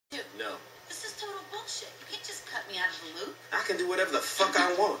bullshit. You can't just cut me out of the loop. I can do whatever the fuck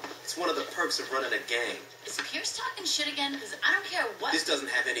I want. It's one of the perks of running a gang. Is Pierce talking shit again? Because I don't care what. This doesn't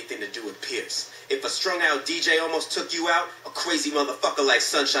have anything to do with Pierce. If a strung-out DJ almost took you out, a crazy motherfucker like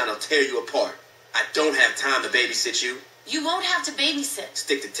Sunshine will tear you apart. I don't have time to babysit you. You won't have to babysit.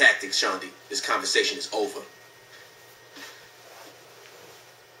 Stick to tactics, Shaundi. This conversation is over.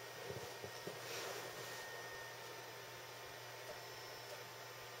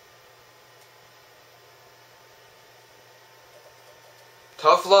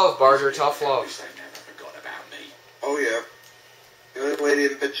 Tough love, Barger, tough love. Oh yeah. The only way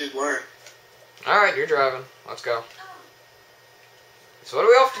the bitches learn. Alright, you're driving. Let's go. So what do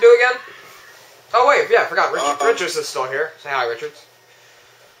we have to do again? Oh wait, yeah, I forgot. Richards is still here. Say hi, Richards.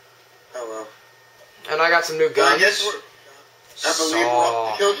 Hello. And I got some new guns. I guess I believe we're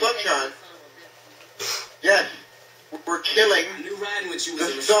off to kill Sunshine. Yes. We're killing the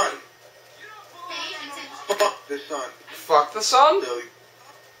sun. Fuck the sun. Fuck the sun? Silly.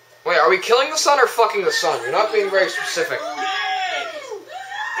 Wait, are we killing the sun or fucking the sun? You're not being very specific.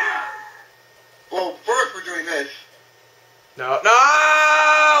 Well, first we're doing this. No.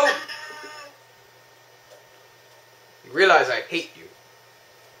 No! You realize I hate you.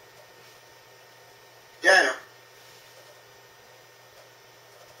 Yeah, I know.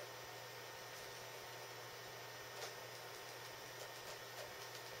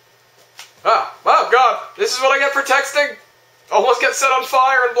 Oh god, this is what I get for texting? Almost get set on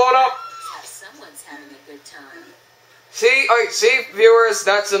fire and blown up. Someone's having a good time. See, viewers,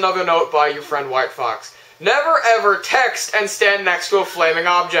 that's another note by your friend White Fox. Never ever text and stand next to a flaming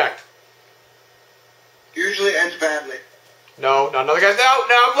object. Usually ends badly. No, not another guy.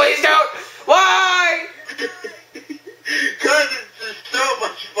 No, please don't! Why? Because it's just so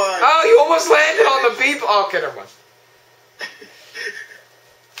much fun. Oh, you almost landed on the beep. Oh, okay, never mind.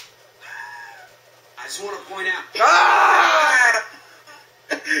 I just want to point out. Ah!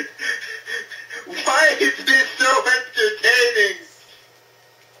 Why is this so entertaining?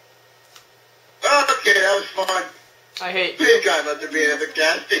 Okay, that was fun. I hate you. Thank God let there be another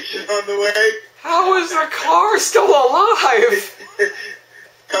gas station on the way. How is the car still alive?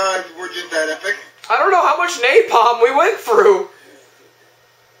 God, we're just that epic. I don't know how much napalm we went through.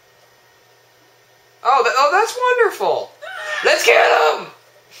 Oh, that's wonderful. Let's get him!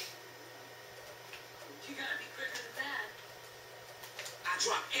 You gotta be quicker than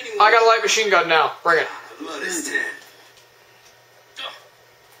that. I got a light machine gun now. Bring it.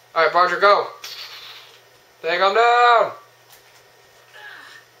 Alright, Barger, go. Take him down.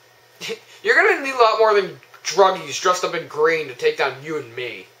 You're gonna need a lot more than druggies dressed up in green to take down you and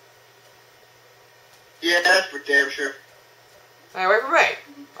me. Yeah, that's for damn sure. Hey, wait for me.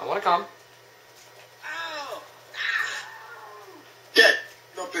 I wanna come. Dead.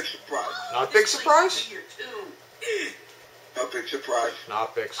 No big surprise. Not big surprise? No big surprise.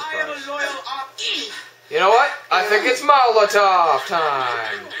 Not big I am surprise. a loyal You know what? I think it's Molotov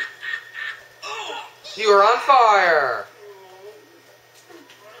time. You are on fire.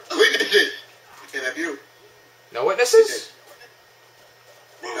 Witnesses. Can I have you? No witnesses?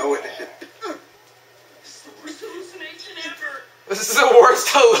 No witnesses. This is the worst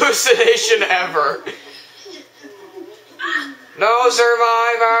hallucination ever. No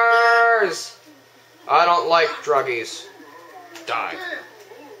survivors! I don't like druggies. Die.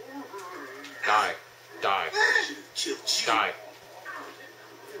 Die. Die. Die.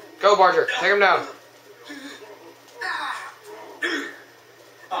 Go, Barger. Take him down.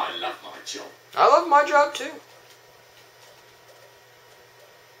 I love my job. I love my job, too.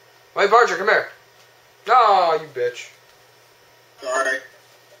 Wait, Barger, come here. Oh, you bitch. Sorry.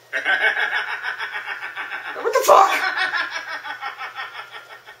 What the fuck?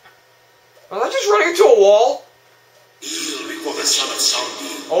 Was I just running into a wall?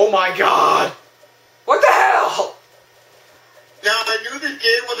 Oh my god. What the hell? Now, I knew this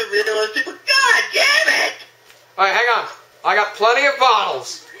game wasn't realistic, but god damn it! Alright, hang on. I got plenty of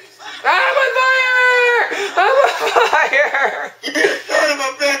bottles. I'm on fire! I'm on fire! You son of a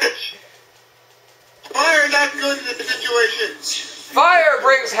bitch! Fire not good in this situation. Fire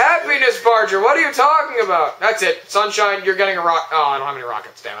brings happiness, Barger. What are you talking about? That's it. Sunshine, you're getting a rock. Oh, I don't have any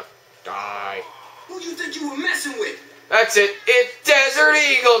rockets, damn it. Die. Who you think you were messing with? That's it. It's Desert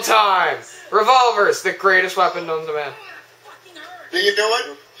Eagle time. Revolvers, the greatest weapon known to man. Do you know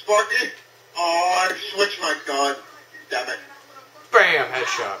what, Sparky? Oh, I switched my gun. Damn it. Bam,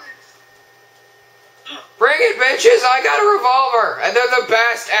 headshot. Bring it, bitches. I got a revolver. And they're the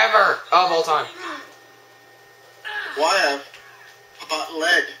best ever of all time. Why have hot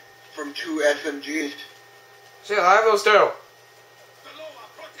lead from 2 SMGs? See, I have those too.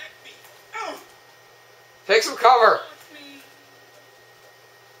 Take some cover.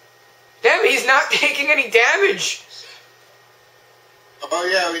 Damn, he's not taking any damage. Oh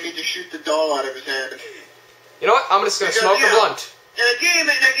yeah, we need to shoot the doll out of his hand. You know what? I'm just gonna smoke a blunt. In a game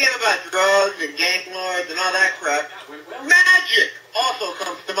about drugs and gang lords and all that crap, magic also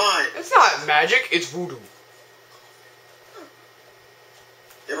comes to mind. It's not magic, it's voodoo.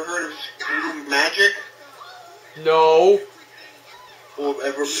 You ever heard of voodoo magic? No. Or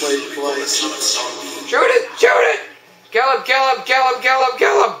ever played play? Shoot it! Shoot it! Kill him! Kill him! Kill him! Kill him!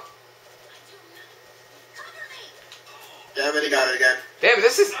 Kill him! Damn it, he got it again. Damn it,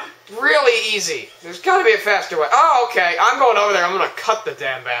 this is really easy. There's gotta be a faster way. Oh, okay. I'm going over there. I'm gonna cut the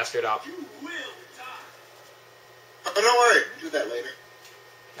damn bastard up. Oh, don't worry. Do that later.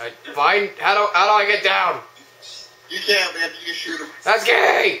 Fine. How do I get down? You can't, man. You can shoot him. That's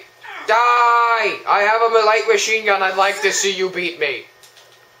gay! Die! I have a light machine gun. I'd like to see you beat me.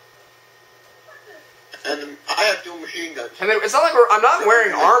 And I have two machine guns. I mean, it's not like I'm not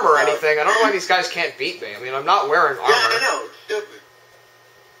wearing armor or anything. I don't know why these guys can't beat me. I mean, I'm not wearing armor. Yeah, I know. It's stupid.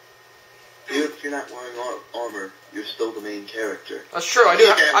 Even if you're not wearing armor, you're still the main character. That's true. I do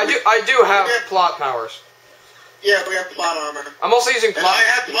have plot powers. Yeah, we have plot armor. I'm also using plot. And I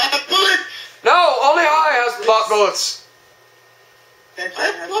have plot bullets. No, only I have plot bullets. I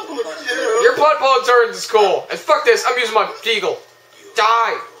have plot bullets too. Your plot bullet turns is cool. And fuck this. I'm using my deagle.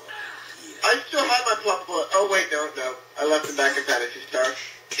 Die. I still have my plot bullet. Oh wait, no. I left them back in Fantasy Star.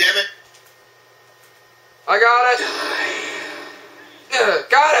 Damn it. I got it.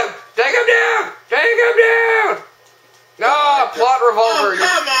 Got him. Take him down. Take him down. No, plot revolver. Oh,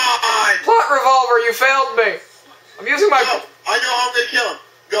 come on. Plot revolver. You failed me. I'm using my. No, I know how I'm going to kill him.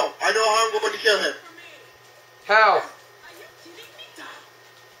 Go. I know how I'm going to kill him. How?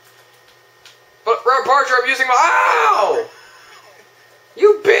 But Parcher, I'm using my. Ow!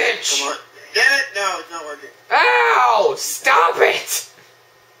 You bitch! Come on. Damn it! No, it's not working. Ow! Stop it!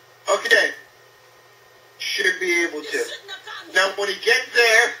 Okay. Should be able to. Now, when he gets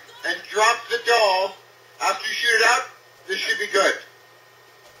there and drops the doll, after you shoot it out, this should be good.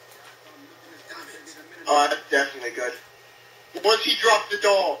 Oh, that's definitely good. Once he drops the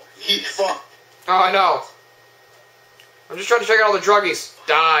doll, he's fucked. Oh, I know. I'm just trying to check out all the druggies.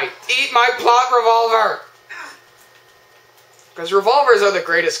 Die. Eat my plot revolver! Because revolvers are the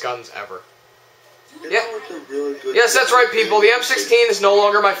greatest guns ever. Yeah. Really good Yes, that's right, people. The M16 is no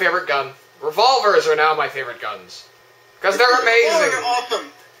longer my favorite gun. Revolvers are now my favorite guns. Because they're amazing. They're awesome.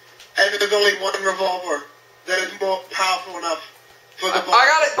 And there's only one revolver that is more powerful enough for the I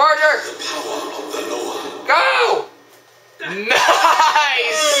got it, Parker! Go!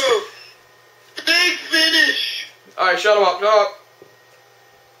 Nice! Oh, big finish! Alright, shut him up, shut up.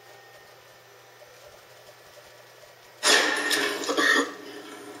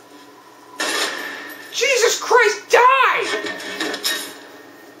 Jesus Christ, die!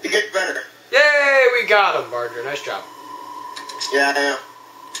 It gets better. Yay, we got him, Barger. Nice job. Yeah, I know.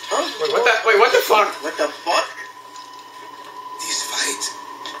 Wait, what the fuck? What the fuck? This fight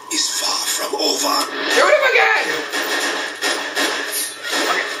is far from over. Shoot him again!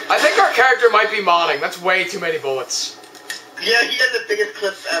 Okay, I think our character might be modding. That's way too many bullets. Yeah, he has the biggest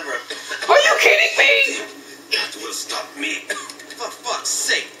clips ever. Are you kidding me? That will stop me. For fuck's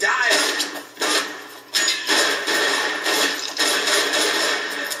sake, die.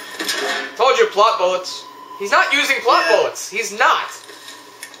 Told you, plot bullets. He's not using plot bullets. He's not.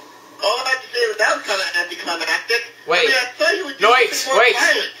 All I have to say was that was kind of anticlimactic. Wait. I mean, I thought he would do No, something more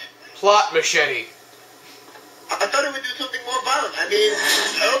violent. Plot machete. I thought he would do something more violent. I mean,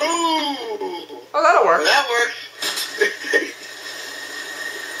 Oh, that'll work. well, that works.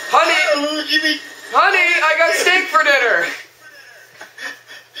 Honey, Oh, Jimmy. honey, I got steak for dinner.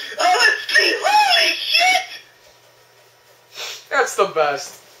 Oh, let's see. Holy shit! That's the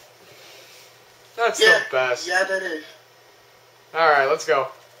best. That's the best. Yeah, that is. Alright, let's go.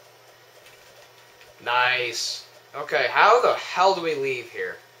 Nice. Okay, how the hell do we leave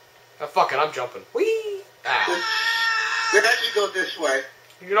here? Oh, fuck it, I'm jumping. Whee! Ah. We actually go this way.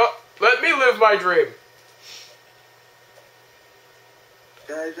 You know, let me live my dream.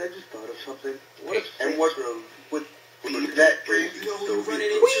 Guys, I just thought of something. What if Edward would that dream still be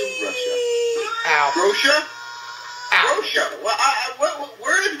Russia? Ow. Russia? Ow. Russia. Well,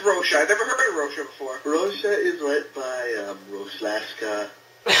 where is Russia? I've never heard of Russia before. Russia is right by Roslaska.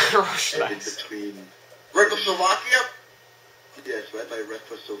 And in between. Czechoslovakia? Yes, right by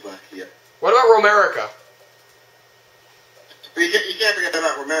Czechoslovakia. What about Romerica? But you can't forget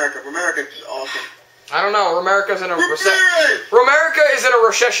about Romerica. Romerica is awesome. I don't know. Romerica's in a recession. Ramirez! Romerica is in a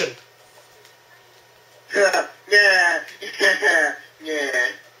recession. Yeah.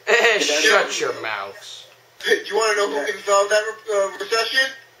 Shut your mouths. Do you want to know who can solve that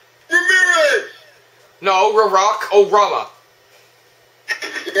recession? Ramirez! No, Barack Obama.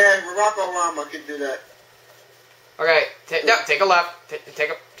 Yeah, Barack Obama can do that. Okay, take a left,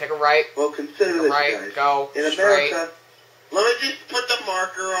 take a right, Well, consider this, right, guys. go In straight. America, let me just put the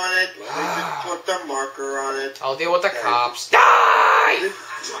marker on it. I'll deal with the cops. Die! This,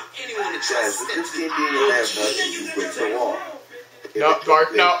 guys, with this game being in America, you break the law. No,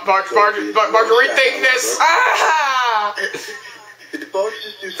 Marjorie, rethink this. Ah! The boats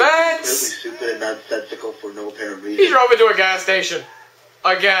just do Fence! something really stupid and nonsensical for no apparent reason. He drove into a gas station.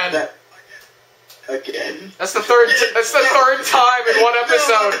 Again. Again? That's the third time in one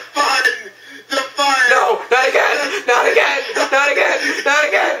episode. The fire! No, not again! Not again! Not again! Not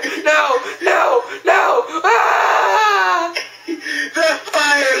again! No! Ah! The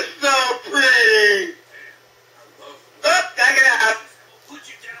fire's so pretty! Oh, I get out.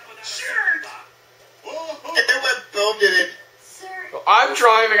 It went boom, did it? I'm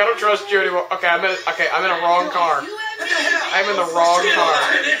driving. I don't trust you anymore. Okay, I'm in a wrong car. I'm in the wrong car.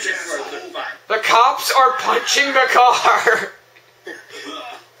 The cops are punching the car.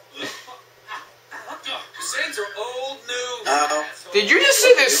 Saints are old news. Did you just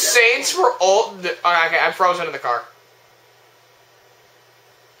say the Saints were old? Okay, I'm frozen in the car.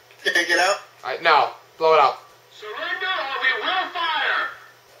 Can I get out? No, blow it up. Surrender or we will fire!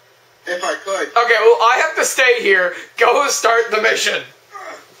 If I could. Okay, well, I have to stay here. Go start the mission.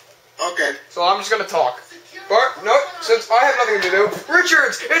 Okay. So I'm just gonna talk. But, no, since I have nothing to do.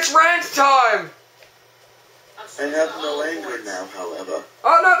 Richards, it's rant time! I have no anger now, however.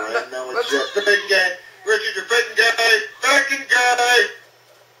 Oh, no, Right now it's just the big guy. Richard, you're faking guy! Faking guy!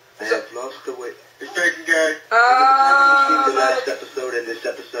 I have lost the way. You're faking guy. Having seen the last episode and this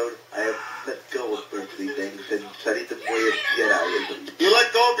episode, I have let go of earthly things and studied the way of Jediism. You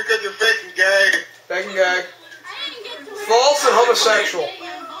let go because you're faking guy. Faking guy. False and homosexual.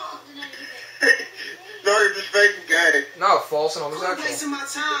 No, you're just faking gay. No, false and homosexual.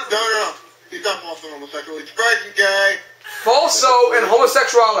 No. He's not false and homosexual. He's faking gay. Falso and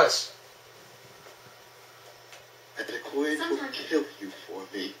homosexualis. And the Queen will kill you for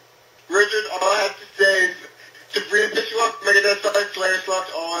me. Richard, all I have to say is Supreme piss you up, Megadeth sucks, Slayer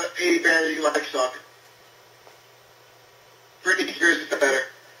sucks, all 80 bands you like suck. Britney Spears is better.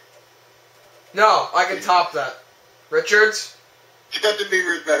 No, I can top that. Richards? Justin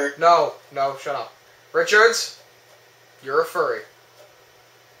Bieber is better. No, shut up. Richards, you're a furry.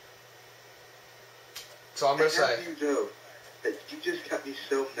 That's all I'm gonna say. You know that you just got me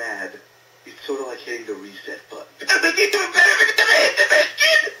so mad. It's sort of like hitting the reset button.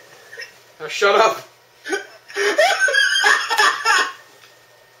 Now shut up.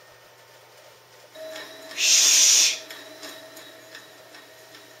 Shh.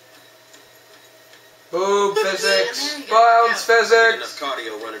 Boob physics. Bounce physics. Enough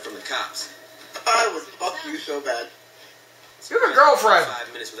cardio running from the cops. I would fuck you so bad. You have a girlfriend.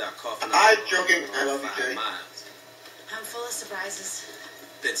 5 minutes without coughing. I'm joking. I love you, 5 Jay. miles. I'm full of surprises.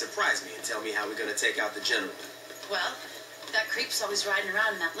 Then surprise me and tell me how we're gonna take out the general. Well, that creep's always riding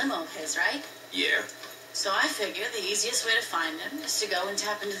around in that limo of his, right? Yeah. So I figure the easiest way to find him is to go and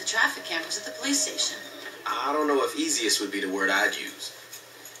tap into the traffic cameras at the police station. I don't know if easiest would be the word I'd use.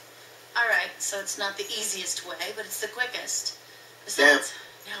 Alright, so it's not the easiest way, but it's the quickest. Besides,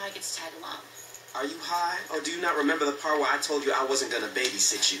 now I get to tag along. Are you high? Or do you not remember the part where I told you I wasn't gonna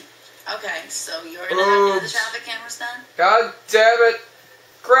babysit you? Okay, so you're gonna hack into the traffic cameras then? God damn it.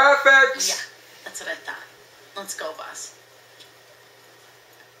 Graphics. Yeah, that's what I thought. Let's go, boss.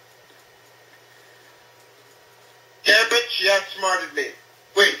 Damn it, she outsmarted me.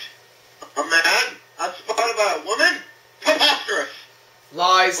 Wait, a man outsmarted by a woman? Preposterous!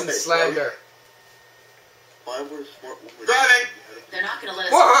 Lies and slander. Why would a smart woman... Driving! They're not gonna let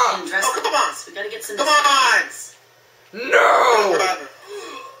us Wow. in dress Oh, like come on. this. We gotta get some... Come on! No! Driver.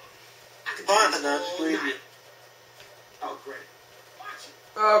 Fine, now just leave you. Oh, great.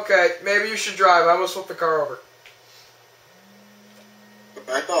 Okay, maybe you should drive. I almost flipped the car over.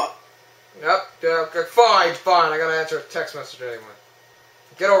 I thought. Yep, yeah, okay, fine. I gotta answer a text message anyway.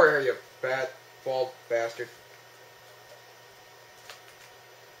 Get over here, you bad, bald bastard.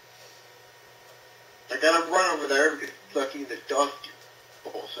 I gotta run over there because it's lucky in the dust, you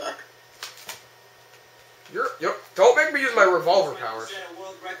ball sack. Don't make me use my revolver powers.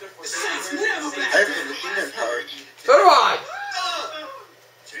 I have some machine gun powers. So do I!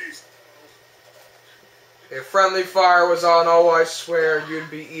 If friendly fire was on, oh, I swear you'd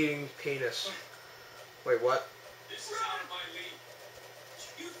be eating penis. Wait, what?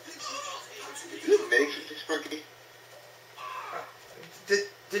 You make this monkey.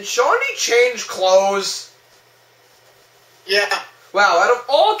 Did Shawnee change clothes? Yeah. Wow, out of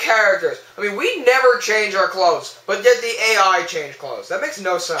all characters, I mean, we never change our clothes, but yet the AI change clothes. That makes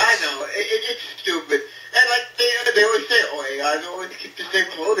no sense. I know. It's stupid. And like they always say, oh, AIs always keep the same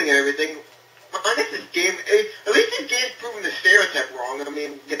clothing and everything. I guess this game, at least this game's proven the stereotype wrong. I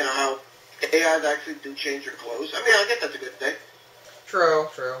mean, you know how AIs actually do change their clothes. I mean, I guess that's a good thing. True,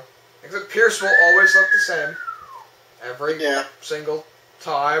 true. Except Pierce will always look the same. Every single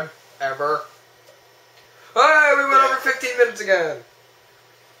time, ever. Hey, we went over 15 minutes again.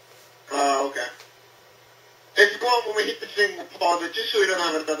 Oh, okay. It's well, when we hit the thing, we'll pause it just so we don't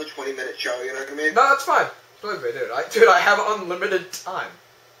have another 20-minute show, you know what I mean? No, that's fine. Believe me, dude. I have unlimited time.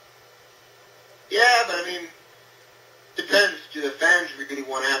 Yeah, but I mean, depends. Do the fans really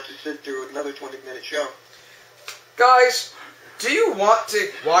want to have to sit through another 20-minute show? Guys, do you want to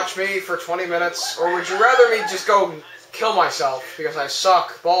watch me for 20 minutes, or would you rather me just go kill myself because I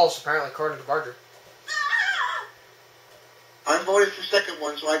suck balls, apparently, according to Barger? I'm voting for second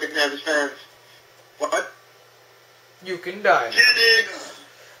one so I can have his fans. What? You can die.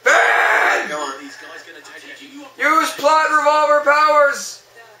 Van! Go on. Use plot revolver powers!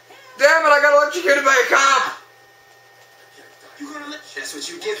 Damn it, I got electrocuted by a cop! That's what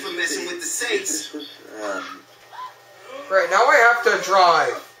you get for messing with the Saints. This was, Right, now I have to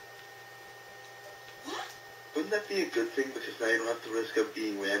drive. Wouldn't that be a good thing because I don't have the risk of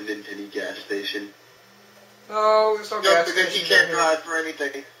being rammed into any gas station? No, there's no No, gas because he station can't here. drive for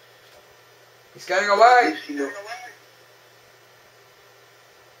anything. He's getting away.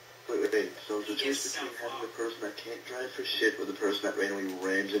 Wait. So it's a choice between having the person that can't drive for shit or the person that randomly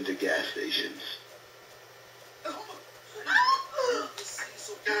rams into gas stations.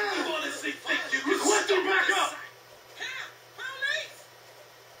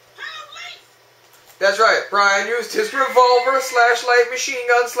 That's right, Brian used his revolver / light machine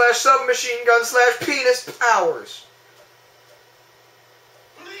gun / submachine gun / penis powers.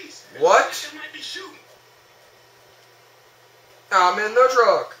 What? I'm in the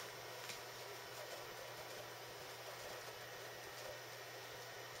truck.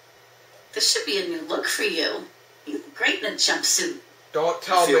 This should be a new look for you. You look great in a jumpsuit. Don't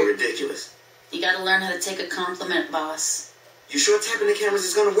tell I feel me. ridiculous. You gotta learn how to take a compliment, boss. You sure tapping the cameras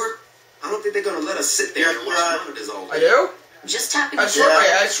is gonna work? I don't think they're gonna let us sit there and watch monitors all day. I do? Just tapping I the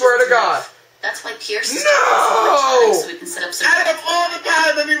swear to God. That's why Pierce is No! so we can set up some... Out of all the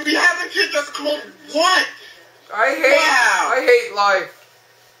times, I mean, we haven't changed our clothes once! I hate life.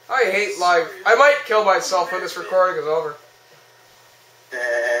 I hate life. I might kill myself when this recording is over.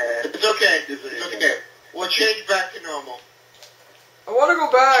 It's okay. It's okay. We'll change back to normal. I want to go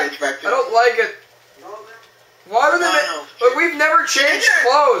back. Change back to I don't like it. Why would they No. But we've never changed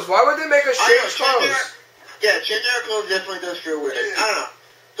clothes. Why would they make us change clothes? Changing our clothes definitely does feel weird. I don't know.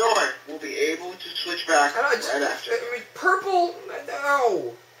 Don't worry. We'll be able to switch back right after. I mean, purple?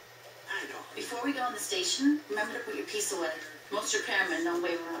 No. Before we go on the station, remember to put your piece away. Most repairmen don't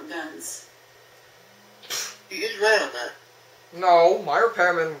wave around guns. He is right on that. No, my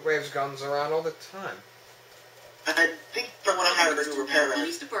repairman waves guns around all the time. I think I want to hire a new repairman.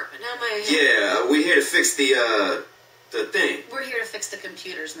 Police department. Now my... Yeah, we're here to fix the thing. We're here to fix the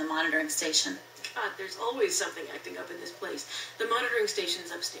computers in the monitoring station. God, there's always something acting up in this place. The monitoring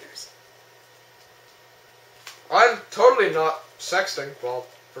station's upstairs. I'm totally not sexting while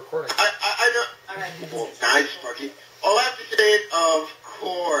recording. I know. All right. Well, nice, Sparky. All I have to say is, of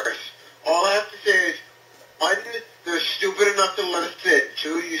course. All I have to say is, one, they're stupid enough to let us sit.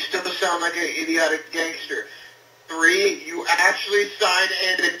 Two, you still sound like an idiotic gangster. Three, you actually sign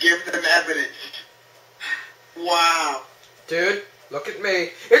in and give them evidence. Wow. Dude, look at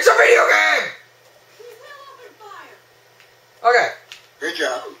me. It's a video game! We will open fire. Okay. Great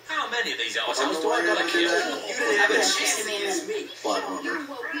job. How many of these I assholes don't do know I why gotta you kill? did that. You didn't have a chance Just a against me. Plot armor. You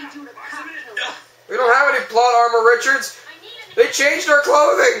will be due to cop killers. We don't have any plot armor, Richards. They changed our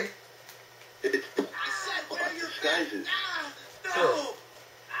clothing. It's disguises. Sure.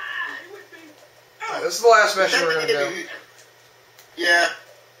 Alright, this is the last mission we're gonna do. Yeah.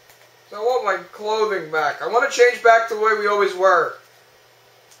 So I want my clothing back. I want to change back to the way we always were.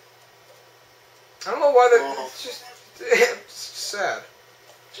 I don't know why that. Oh. It's just it's sad.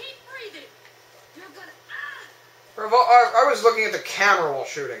 Keep breathing. You're gonna... I was looking at the camera while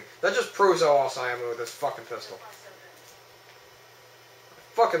shooting. That just proves how awesome I am with this fucking pistol.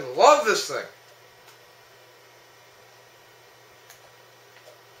 I fucking love this thing.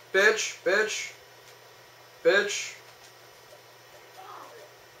 Bitch, bitch, bitch.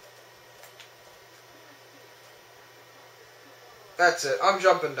 That's it. I'm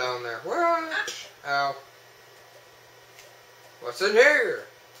jumping down there. What? Ow. What's in here?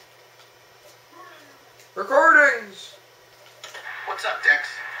 Recordings. What's up, Dex?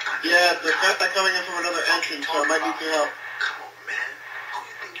 Yeah, they're kind of coming in from another entrance, so I might need your help. Come on, man. Who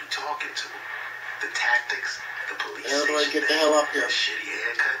you think you talking to? The tactics, the police How do I station get the hell up here? that shitty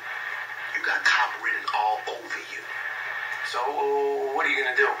haircut. You got cop written all over you. So, what are you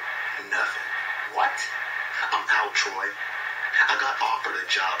gonna do? Nothing. What? I'm out, Troy. I got offered a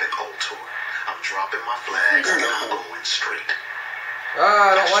job at Ultor. I'm dropping my flags and I'm going straight.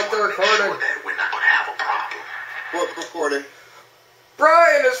 I don't like the recording. Sure that we're not gonna have a problem. What recording?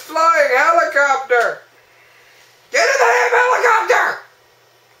 Brian is flying helicopter! Get in the damn helicopter!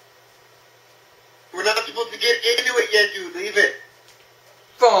 We're not supposed to get into it yet, dude. Leave it.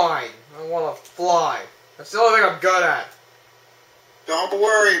 Fine. I want to fly. That's the only thing I'm good at. Don't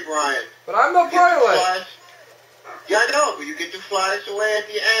worry, Brian. But I'm the You get to pilot. fly- Yeah, I know, but you get to fly us away at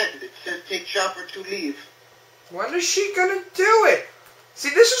the end. It says take chopper to leave. When is she gonna do it? See,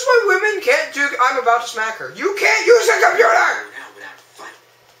 this is why women can't do... I'm about to smack her. You can't use a computer! Now without a fight.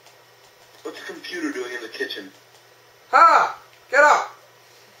 What's the computer doing in the kitchen? Ha! Get up!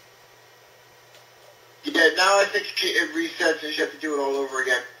 Yeah, now I think it resets and you have to do it all over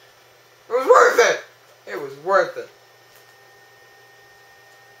again. It was worth it! It was worth it.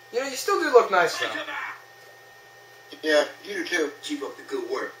 You know, you still do look nice, though. Yeah, you do too. Keep up the good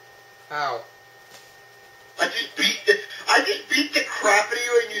work. Ow. I just beat the crap out of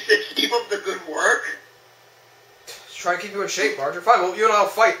you and you said keep up the good work? Just try and keep you in shape, Roger. Fine, well, you and I'll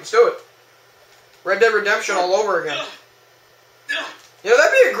fight. Let's do it. Red Dead Redemption all over again. You know,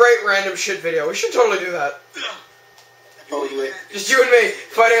 that'd be a great random shit video. We should totally do that. Totally. Just you and me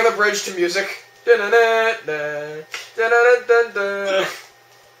fighting on the bridge to music. Da-da-da-da. Da-da-da-da-da.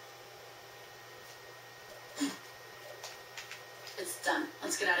 It's done.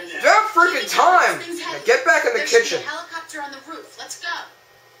 Let's get out of here. You have freaking time! Now get back in the There should kitchen. be a helicopter on the roof. Let's go.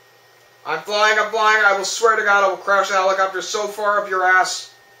 I'm flying, I'm flying. I will swear to God I will crash the helicopter so far up your ass.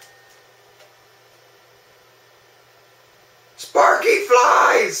 Sparky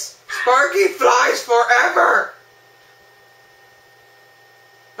flies! Sparky flies forever!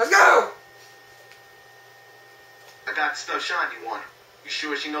 Let's go! I got stuff Shani wanted. You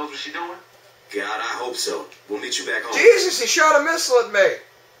sure she knows what she's doing? God, I hope so. We'll meet you back home. Jesus, he shot a missile at me!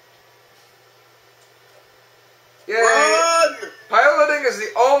 Yay! Run! Piloting is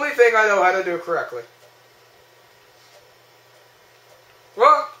the only thing I know how to do correctly.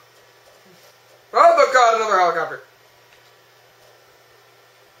 What? Oh, God, another helicopter.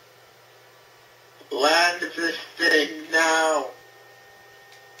 Land this thing now.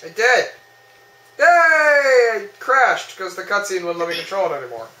 I did. Yay! I crashed because the cutscene wouldn't let me control it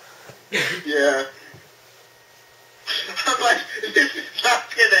anymore. Yeah. I'm like, this is not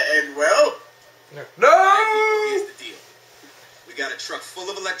gonna end well. No! Here's the deal. We got a truck full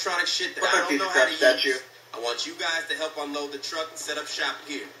of electronic shit that What I about don't know these how crap to statue? use. I want you guys to help unload the truck and set up shop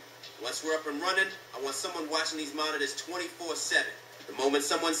here. Once we're up and running, I want someone watching these monitors 24/7. The moment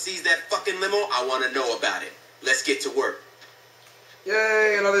someone sees that fucking limo, I want to know about it. Let's get to work.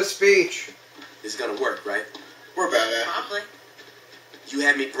 Yay, another speech. This is gonna work, right? We're badass. Probably. You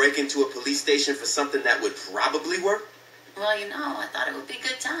had me break into a police station for something that would probably work? Well, you know, I thought it would be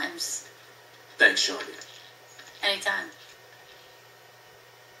good times. Thanks, Shawnee. Anytime.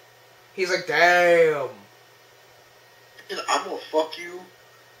 He's like, damn. I'm gonna fuck you,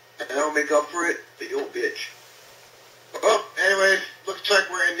 and I'll make up for it, but you're a bitch. Well, anyways, looks like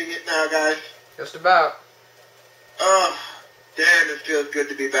we're ending it now, guys. Just about. Oh, damn, it feels good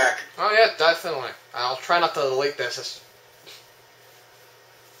to be back. Oh, yeah, definitely. I'll try not to delete this.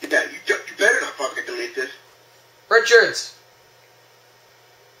 Yeah, you better not fucking delete this. Richards!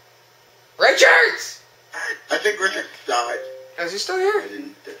 Richards! I think Richard died. Is he still here? I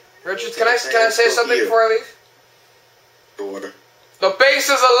didn't. Richards, can I say something before I leave? Order. The base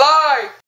is alive!